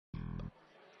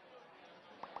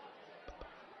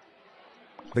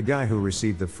The guy who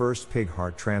received the first pig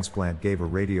heart transplant gave a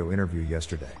radio interview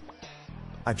yesterday.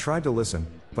 I tried to listen,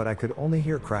 but I could only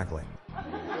hear crackling.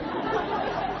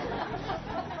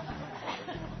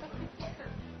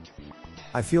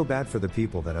 I feel bad for the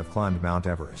people that have climbed Mount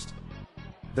Everest.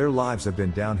 Their lives have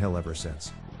been downhill ever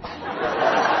since.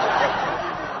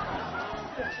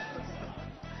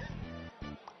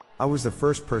 I was the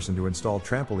first person to install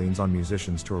trampolines on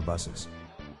musicians' tour buses.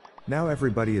 Now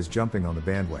everybody is jumping on the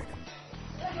bandwagon.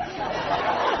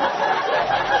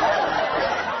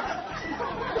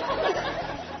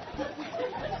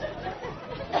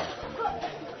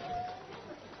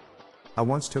 I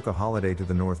once took a holiday to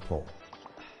the North Pole.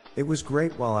 It was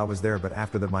great while I was there, but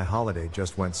after that my holiday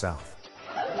just went south.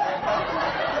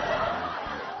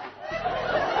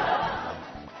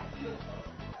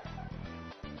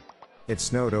 It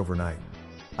snowed overnight.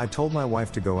 I told my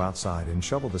wife to go outside and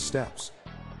shovel the steps.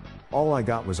 All I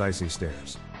got was icy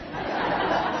stairs.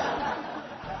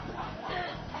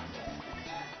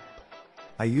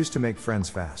 I used to make friends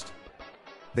fast.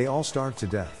 They all starved to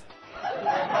death.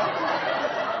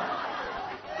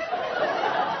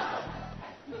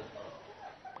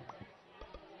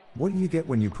 What do you get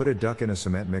when you put a duck in a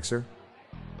cement mixer?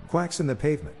 Quacks in the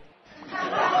pavement.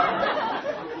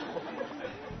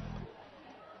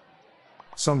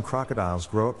 Some crocodiles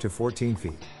grow up to 14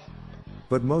 feet.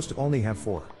 But most only have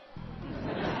 4.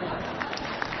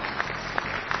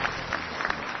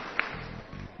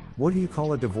 What do you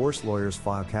call a divorce lawyer's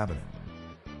file cabinet?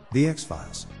 The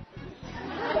X-Files.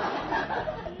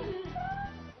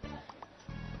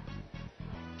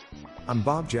 I'm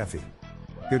Bob Jeffy.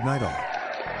 Good night all.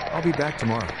 I'll be back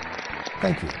tomorrow.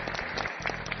 Thank you.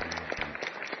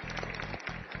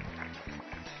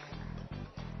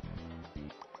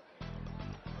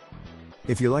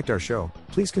 If you liked our show,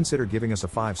 please consider giving us a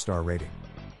 5-star rating.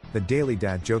 The Daily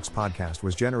Dad Jokes podcast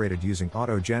was generated using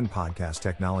AutoGen podcast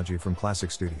technology from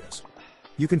Classic Studios.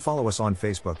 You can follow us on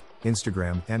Facebook,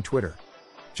 Instagram, and Twitter.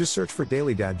 Just search for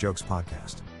Daily Dad Jokes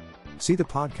podcast. See the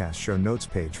podcast show notes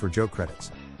page for joke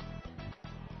credits.